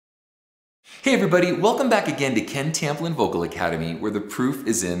Hey everybody, welcome back again to Ken Tamplin Vocal Academy, where the proof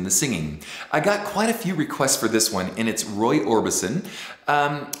is in the singing. I got quite a few requests for this one, and it's Roy Orbison.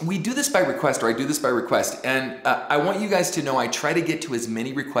 We do this by request, or I do this by request, and I want you guys to know I try to get to as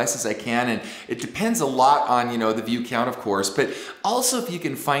many requests as I can, and it depends a lot on, the view count, of course, but also if you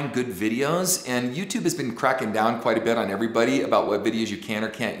can find good videos, and YouTube has been cracking down quite a bit on everybody about what videos you can or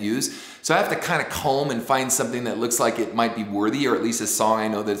can't use. So I have to kind of comb and find something that looks like it might be worthy, or at least a song I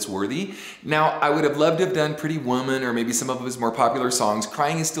know that it's worthy. Now, I would have loved to have done Pretty Woman or maybe some of his more popular songs.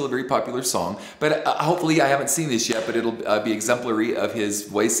 Crying is still a very popular song, but hopefully I haven't seen this yet, but it'll be exemplary of his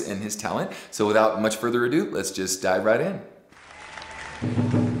voice and his talent. So without much further ado, let's just dive right in.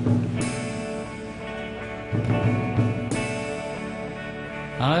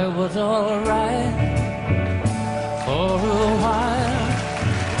 I was alright for a while.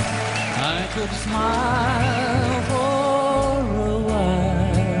 I could smile for a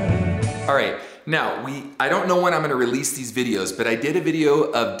while. All right, now I don't know when I'm gonna release these videos, but I did a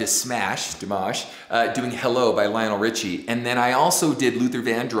video of Dimash doing Hello by Lionel Richie, and then I also did Luther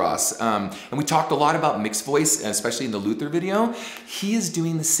Vandross, and we talked a lot about mixed voice, especially in the Luther video. He is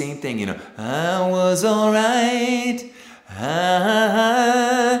doing the same thing, I was alright,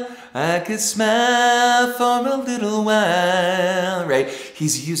 I could smile for a little while, right?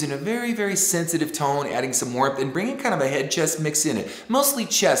 He's using a very, very sensitive tone, adding some warmth and bringing kind of a head-chest mix in it. Mostly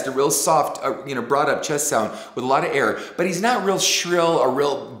chest, a real soft, brought up chest sound with a lot of air, but he's not real shrill or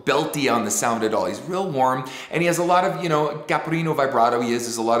real belty on the sound at all. He's real warm, and he has a lot of, caprino vibrato.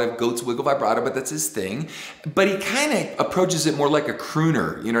 There's a lot of goat's wiggle vibrato, but that's his thing. But he kind of approaches it more like a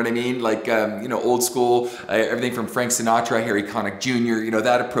crooner, you know what I mean? Like, old school, everything from Frank Sinatra, Harry Connick Jr.,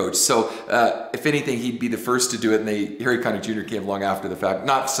 that approach. So if anything, he'd be the first to do it, and Harry Connick Jr. came along after the fact.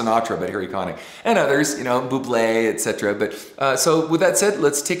 Not Sinatra, but Harry Connick. And others, Bublé, etc. But so with that said,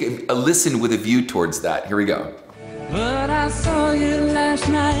 let's take a listen with a view towards that. Here we go. But I saw you last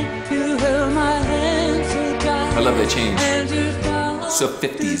night, you held my hand so tight. I love that change. So So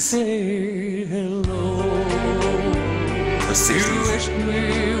 50s. say hello. Or 60s. You wished me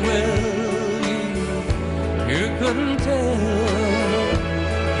well, you couldn't tell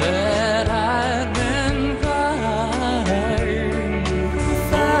that I'd been crying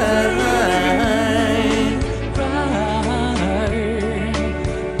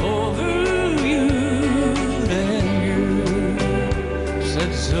over you, and you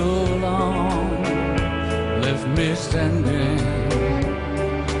said so long, left me standing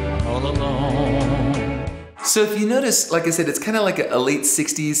all alone. So if you notice, like I said, it's kind of like a late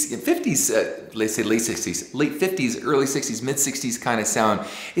 60s, 50s, let's say late 60s, late 50s, early 60s, mid 60s kind of sound.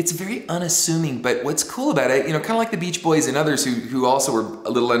 It's very unassuming, but what's cool about it, kind of like the Beach Boys and others who also were a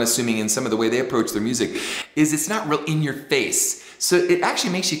little unassuming in some of the way they approach their music, is it's not real in your face. So it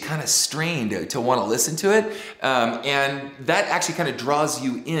actually makes you kind of strained to want to listen to it, and that actually kind of draws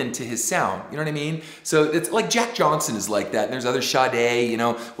you into his sound, you know what I mean? So it's like Jack Johnson is like that, and there's other Sade,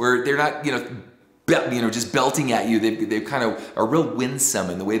 where they're not, just belting at you. They kind of are real winsome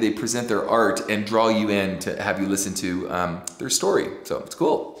in the way they present their art and draw you in to have you listen to their story. So it's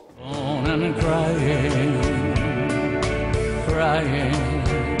cool. On and crying, crying,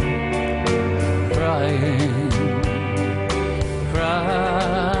 crying,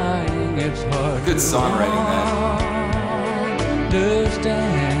 crying. It's hard. Good songwriting, man.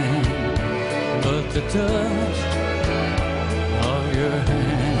 Understand, but the touch of your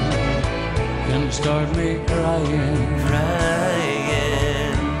hand can start me crying.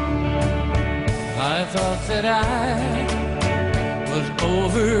 I thought that I was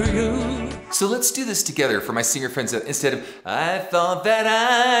over you. So let's do this together for my singer friends. Instead of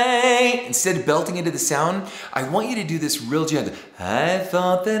instead of belting into the sound, I want you to do this real gentle. I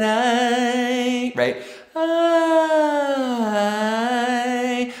thought that right?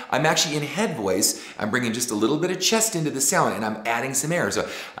 I'm actually in head voice. I'm bringing just a little bit of chest into the sound, and I'm adding some air. So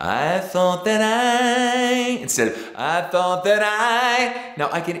I thought that instead of I thought that now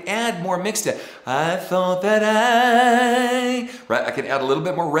I can add more mix to I thought that right? I can add a little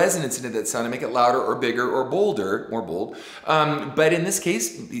bit more resonance into that sound and make it louder or bigger or bolder, more bold. But in this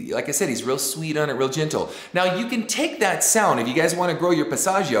case, like I said, he's real sweet on it, real gentle. Now you can take that sound if you guys want to grow your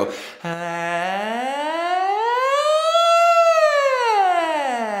passaggio.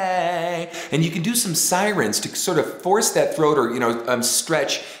 And you can do some sirens to sort of force that throat, or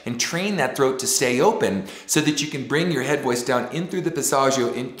stretch and train that throat to stay open, so that you can bring your head voice down in through the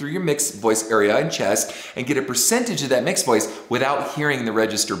passaggio, in through your mixed voice area and chest, and get a percentage of that mixed voice without hearing the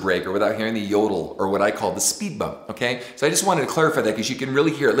register break or without hearing the yodel, or what I call the speed bump. Okay, so I just wanted to clarify that because you can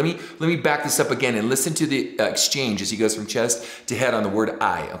really hear it. Let me back this up again and listen to the exchange as he goes from chest to head on the word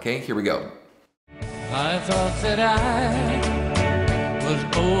I. Okay, here we go. I thought that I was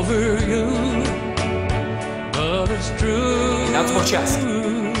over you, but it's true. Now it's more chest.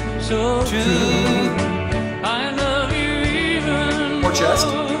 So true. I love you even more chest.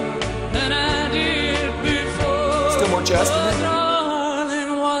 Than I did before. Still more chest.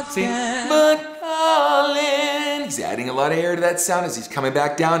 See? But darling. He's adding a lot of air to that sound as he's coming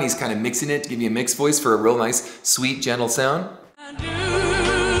back down. He's kind of mixing it to give you a mixed voice for a real nice, sweet, gentle sound.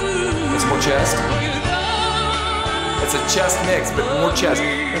 That's more chest. That's a chest mix, but more chest.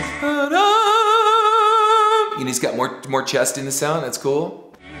 And he's got more chest in the sound. That's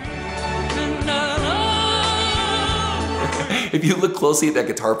cool. If you look closely at that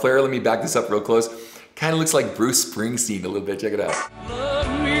guitar player, let me back this up real close. Kind of looks like Bruce Springsteen a little bit. Check it out.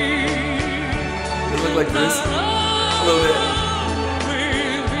 Does it look like Bruce? A little bit.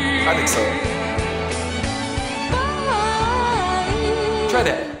 I think so. Try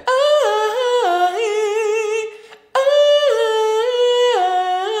that.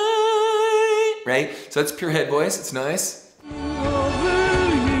 Right? So that's pure head voice. It's nice.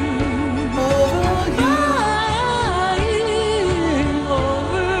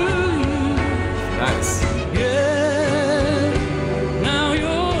 Nice. Now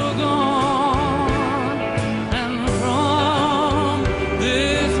you're gone, and from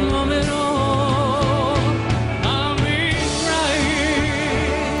this moment on, I'll be crying.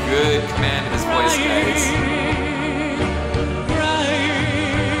 Good command of his voice, guys.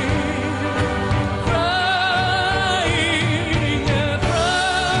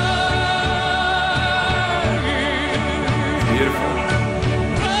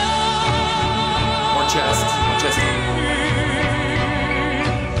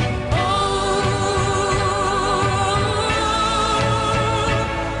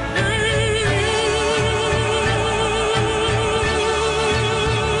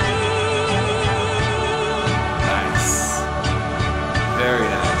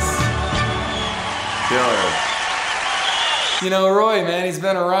 You know, Roy, man, he's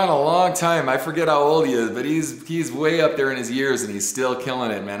been around a long time. I forget how old he is, but he's way up there in his years and he's still killing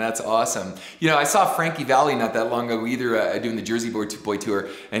it, man. That's awesome. You know, I saw Frankie Valli not that long ago either, doing the Jersey Boy tour,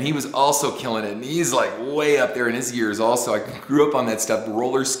 and he was also killing it. And he's like way up there in his years also. I grew up on that stuff,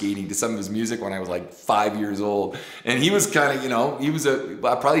 roller skating to some of his music when I was like 5 years old. And he was kind of, you know, he was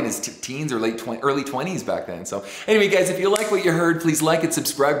probably in his teens or early 20s back then. So anyway, guys, if you like what you heard, please like and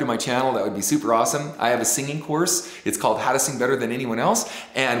subscribe to my channel. That would be super awesome. I have a singing course. It's called How to Sing Better Than Anyone Else,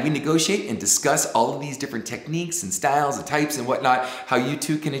 and we negotiate and discuss all of these different techniques and styles and types and whatnot, how you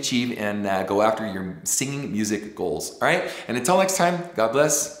too can achieve and go after your singing music goals. All right, and until next time, God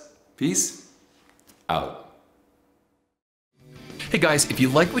bless, peace out. Hey guys, if you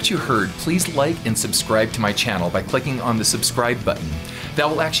like what you heard, please like and subscribe to my channel by clicking on the subscribe button. That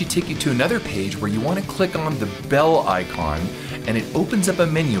will actually take you to another page where you want to click on the bell icon, and it opens up a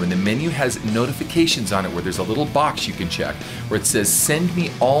menu, and the menu has notifications on it where there's a little box you can check where it says send me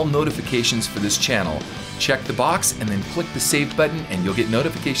all notifications for this channel. Check the box and then click the save button and you'll get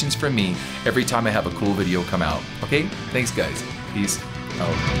notifications from me every time I have a cool video come out. Okay? Thanks guys. Peace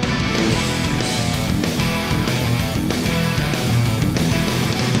out.